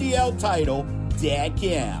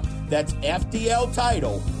FDLtitle.com. That's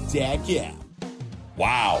FDLtitle.com.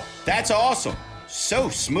 Wow, that's awesome. So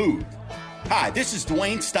smooth. Hi, this is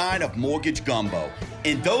Dwayne Stein of Mortgage Gumbo,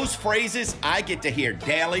 and those phrases I get to hear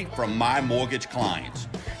daily from my mortgage clients.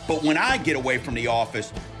 But when I get away from the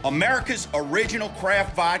office, America's original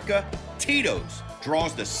craft vodka, Tito's,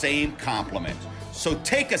 draws the same compliments. So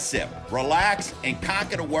take a sip, relax, and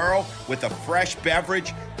conquer the world with a fresh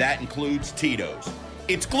beverage that includes Tito's.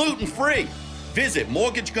 It's gluten-free. Visit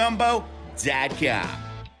mortgagegumbo.com.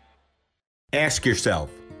 Ask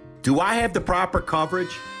yourself, do I have the proper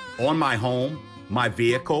coverage on my home, my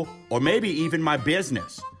vehicle, or maybe even my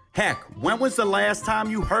business? Heck, when was the last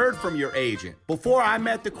time you heard from your agent? Before I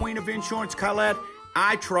met the Queen of Insurance, Colette,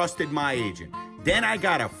 I trusted my agent. Then I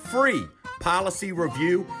got a free policy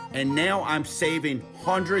review, and now I'm saving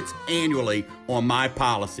hundreds annually on my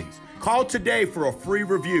policies. Call today for a free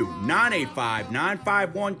review,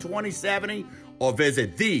 985-951-2070, or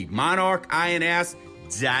visit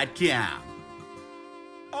themonarchins.com.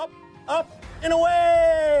 Up, and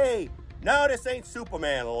away! No, this ain't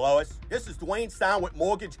Superman, Lois. This is Dwayne Stein with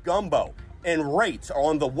Mortgage Gumbo, and rates are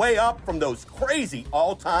on the way up from those crazy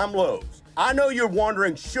all-time lows. I know you're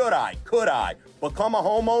wondering, could I become a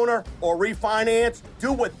homeowner or refinance?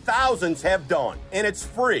 Do what thousands have done, and it's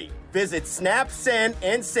free. Visit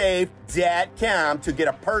SnapSendAndSave.com to get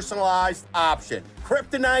a personalized option.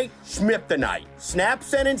 Kryptonite, Schmiptonite.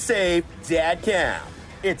 SnapSendAndSave.com.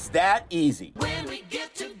 It's that easy. When we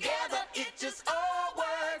get together, it just all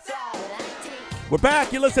works out. We're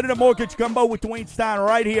back. You're listening to Mortgage Gumbo with Dwayne Stein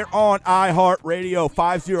right here on iHeartRadio,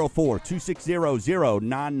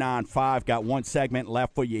 504-260-0995. Got one segment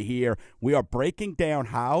left for you here. We are breaking down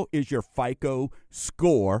how is your FICO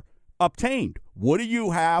score obtained. What do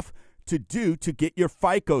you have to do to get your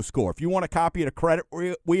FICO score? If you want a copy of the credit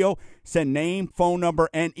wheel, send name, phone number,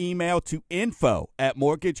 and email to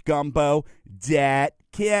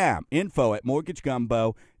info@mortgagegumbo.com.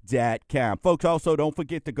 info@mortgagegumbo.com. Folks, also don't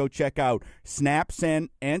forget to go check out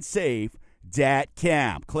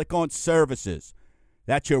snapsendandsave.com. Click on services.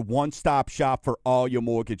 That's your one-stop shop for all your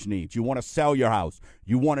mortgage needs. You want to sell your house.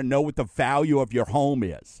 You want to know what the value of your home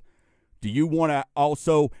is. Do you want to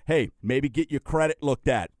also, maybe get your credit looked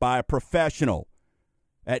at by a professional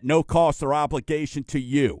at no cost or obligation to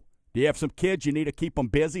you? Do you have some kids you need to keep them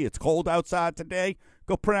busy? It's cold outside today.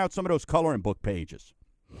 Go print out some of those coloring book pages.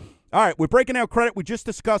 All right, we're breaking down credit. We just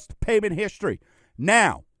discussed payment history.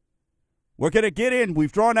 Now, we're going to get in.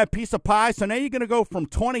 We've drawn that piece of pie, so now you're going to go from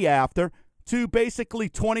 20 after to basically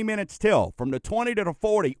 20 minutes till, from the 20 to the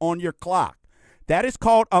 40 on your clock. That is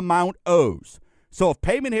called amount owes. So if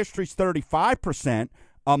payment history is 35%,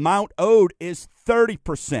 amount owed is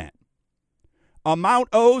 30%. Amount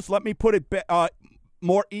owes, let me put it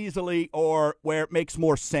more easily or where it makes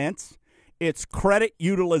more sense, it's credit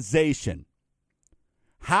utilization.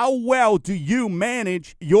 How well do you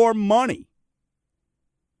manage your money?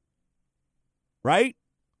 Right?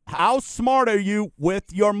 How smart are you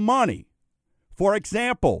with your money? For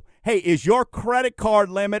example, is your credit card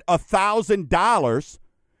limit $1,000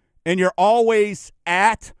 and you're always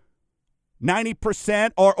at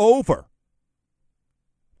 90% or over?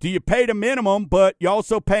 Do you pay the minimum, but you're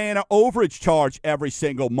also paying an overage charge every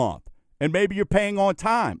single month? And maybe you're paying on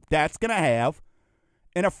time. That's going to have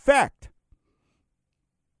an effect.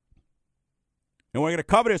 And we're going to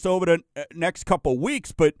cover this over the next couple of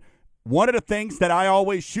weeks, but one of the things that I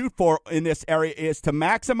always shoot for in this area is to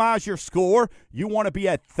maximize your score. You want to be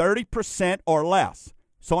at 30% or less.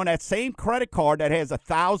 So on that same credit card that has a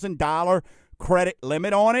 $1,000 credit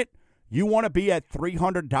limit on it, you want to be at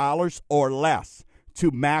 $300 or less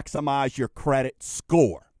to maximize your credit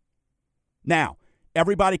score. Now,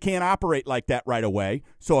 everybody can't operate like that right away.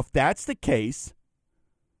 So if that's the case,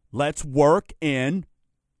 let's work in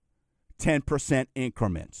 10%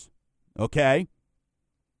 increments. Okay?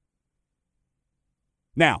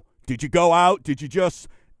 Now, did you go out? Did you just,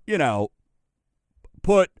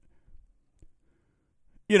 put,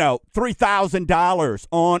 $3,000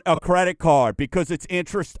 on a credit card because it's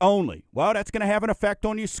interest only? Well, that's going to have an effect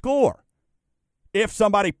on your score if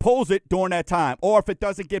somebody pulls it during that time, or if it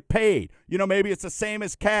doesn't get paid. Maybe it's the same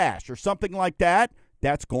as cash or something like that.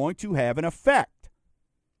 That's going to have an effect.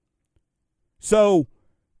 So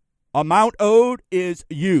amount owed is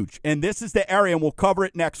huge, and this is the area, and we'll cover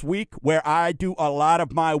it next week, where I do a lot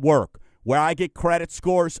of my work, where I get credit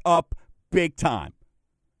scores up big time.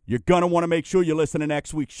 You're going to want to make sure you listen to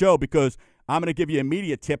next week's show, because I'm going to give you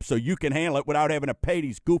immediate tips so you can handle it without having to pay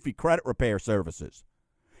these goofy credit repair services.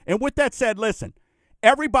 And with that said, listen,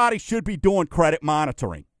 everybody should be doing credit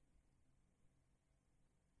monitoring,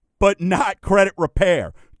 but not credit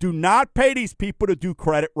repair. Do not pay these people to do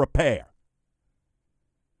credit repair.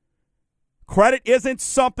 Credit isn't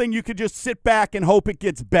something you can just sit back and hope it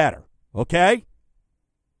gets better, okay?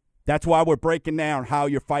 That's why we're breaking down how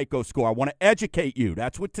your FICO score. I want to educate you.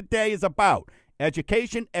 That's what today is about.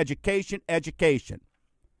 Education, education, education.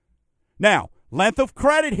 Now, length of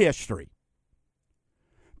credit history.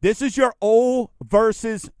 This is your old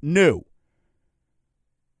versus new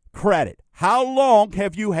credit. How long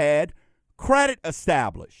have you had credit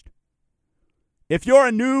established? If you're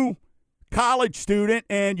a new college student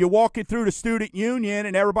and you're walking through the student union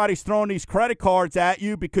and everybody's throwing these credit cards at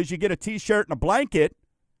you because you get a T-shirt and a blanket,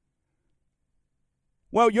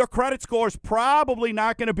 well, your credit score is probably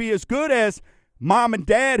not going to be as good as mom and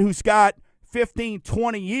dad who's got 15,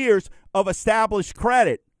 20 years of established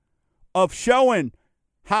credit, of showing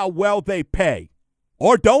how well they pay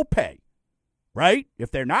or don't pay, right?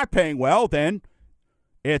 If they're not paying well, then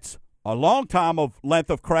it's a long time of length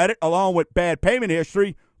of credit along with bad payment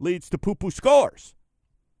history leads to poo-poo scores.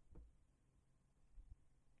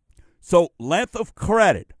 So length of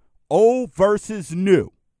credit, old versus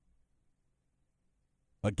new.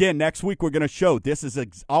 Again, next week we're going to show this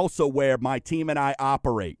is also where my team and I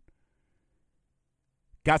operate.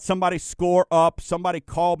 Got somebody score up. Somebody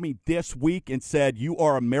called me this week and said, you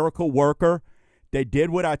are a miracle worker. They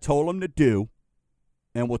did what I told them to do,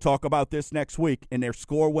 and we'll talk about this next week, and their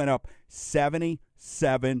score went up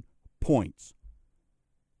 77 points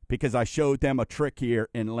because I showed them a trick here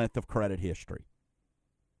in length of credit history.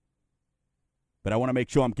 But I want to make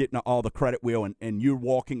sure I'm getting all the credit wheel and you're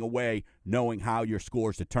walking away knowing how your score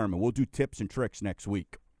is determined. We'll do tips and tricks next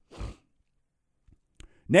week.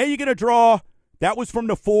 Now you're going to draw. That was from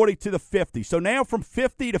the 40 to the 50. So now from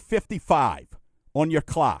 50 to 55 on your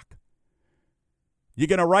clock. You're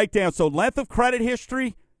going to write down. So length of credit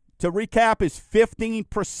history, to recap, is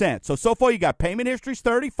 15%. So far you got payment history is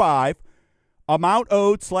 35. Amount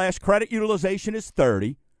owed / credit utilization is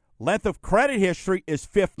 30. Length of credit history is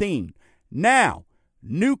 15. Now,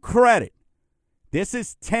 new credit. This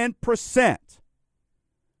is 10%.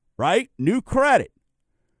 Right? New credit.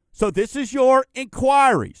 So this is your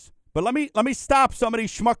inquiries. But let me stop some of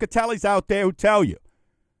these schmuckatellis out there who tell you,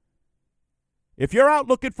 if you're out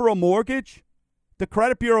looking for a mortgage, the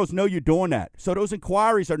credit bureaus know you're doing that. So those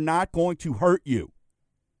inquiries are not going to hurt you.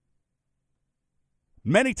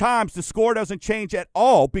 Many times the score doesn't change at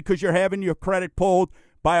all because you're having your credit pulled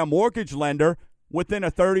by a mortgage lender within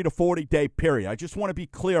a 30 to 40-day period. I just want to be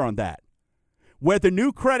clear on that. Where the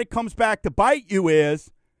new credit comes back to bite you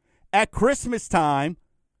is at Christmas time,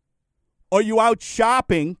 or you out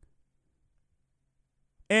shopping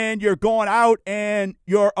and you're going out and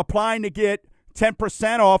you're applying to get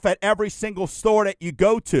 10% off at every single store that you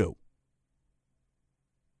go to.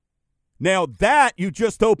 Now that you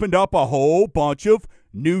just opened up a whole bunch of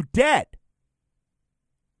new debt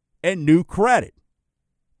and new credit.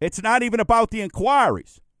 It's not even about the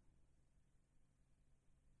inquiries.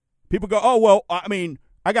 People go, oh, well, I mean,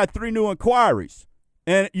 I got 3 new inquiries.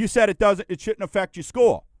 And you said it shouldn't affect your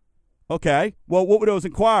score. Okay, well, what were those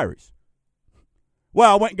inquiries?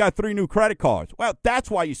 Well, I went and got 3 new credit cards. Well, that's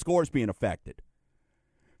why your score is being affected.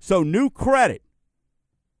 So new credit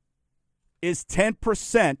is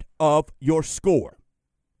 10% of your score.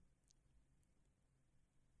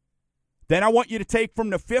 Then I want you to take from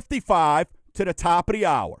the 55 to the top of the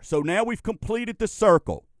hour. So now we've completed the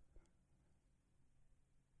circle.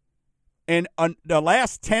 And the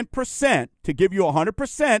last 10% to give you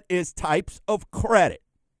 100% is types of credit.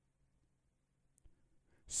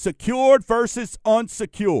 Secured versus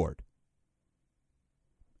unsecured.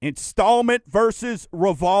 Installment versus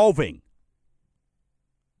revolving.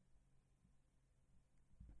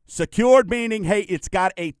 Secured meaning, hey, it's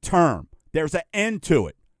got a term. There's an end to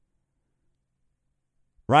it.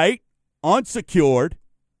 Right? Unsecured,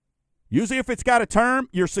 usually if it's got a term,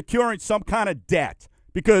 you're securing some kind of debt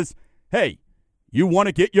because, hey, you want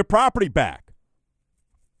to get your property back.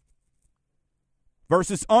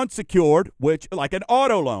 Versus unsecured, which like an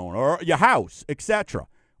auto loan or your house, etc.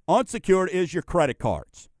 Unsecured is your credit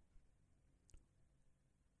cards.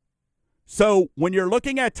 So when you're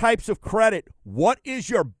looking at types of credit, what is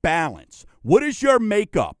your balance? What is your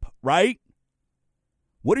makeup, right?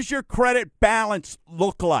 What does your credit balance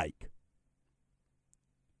look like?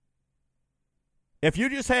 If you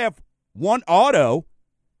just have one auto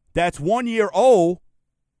that's 1 year old,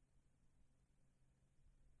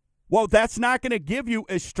 well, that's not going to give you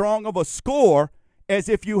as strong of a score as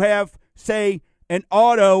if you have, say, an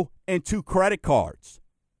auto and 2 credit cards.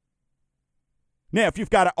 Now, if you've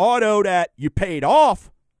got an auto that you paid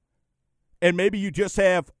off and maybe you just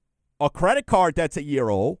have a credit card that's a year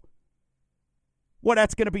old, well,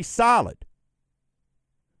 that's going to be solid.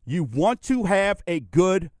 You want to have a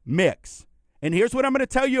good mix. And here's what I'm going to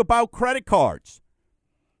tell you about credit cards.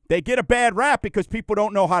 They get a bad rap because people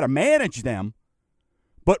don't know how to manage them.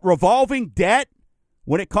 But revolving debt,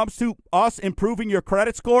 when it comes to us improving your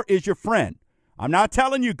credit score, is your friend. I'm not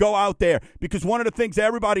telling you go out there because one of the things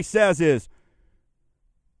everybody says is,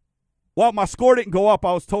 well, my score didn't go up.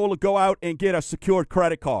 I was told to go out and get a secured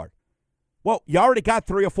credit card. Well, you already got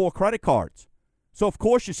 3 or 4 credit cards. So, of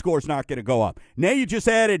course, your score's not going to go up. Now you just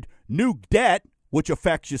added new debt, which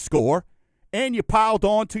affects your score, and you piled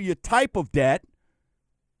on to your type of debt,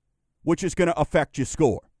 which is going to affect your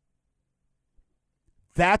score.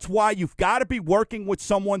 That's why you've got to be working with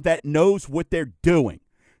someone that knows what they're doing,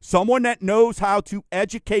 someone that knows how to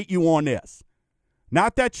educate you on this.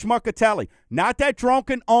 Not that schmuckatelli, not that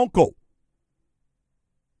drunken uncle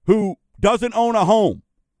who doesn't own a home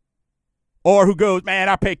or who goes, man,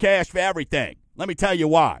 I pay cash for everything. Let me tell you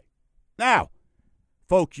why. Now,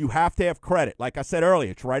 folks, you have to have credit. Like I said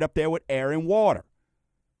earlier, it's right up there with air and water.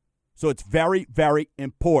 So it's very, very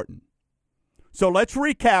important. So let's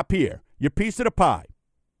recap here, your piece of the pie.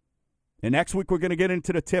 And next week we're going to get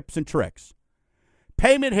into the tips and tricks.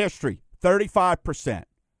 Payment history, 35%.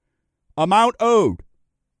 Amount owed,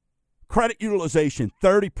 credit utilization,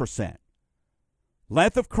 30%.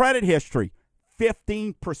 Length of credit history,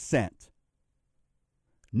 15%.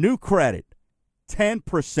 New credit,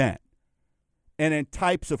 10%. And then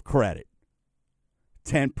types of credit,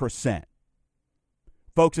 10%.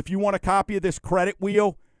 Folks, if you want a copy of this credit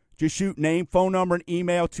wheel, just shoot name, phone number, and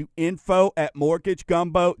email to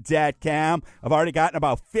info@mortgagegumbo.com. I've already gotten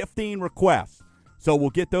about 15 requests, so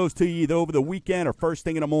we'll get those to you either over the weekend or first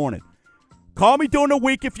thing in the morning. Call me during the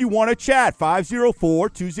week if you want to chat,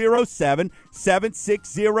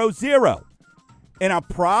 504-207-7600. And I'm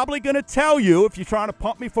probably going to tell you, if you're trying to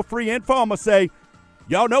pump me for free info, I'm going to say,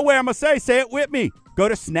 y'all know where I'm going to say it with me. Go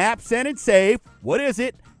to Snap, Send, and Save. What is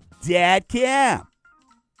it? Dadcam.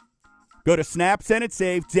 Go to Snap, Send, and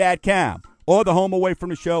Save, Dadcam. Or the home away from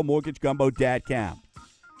the show, Mortgage Gumbo Dadcam.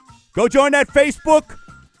 Go join that Facebook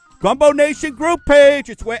Gumbo Nation group page.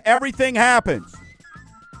 It's where everything happens.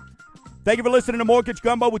 Thank you for listening to Mortgage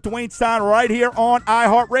Gumbo with Dwayne Stein right here on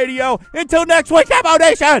iHeartRadio. Until next week, Gumbo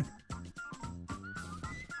Nation!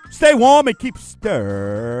 Stay warm and keep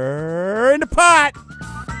stirring the pot.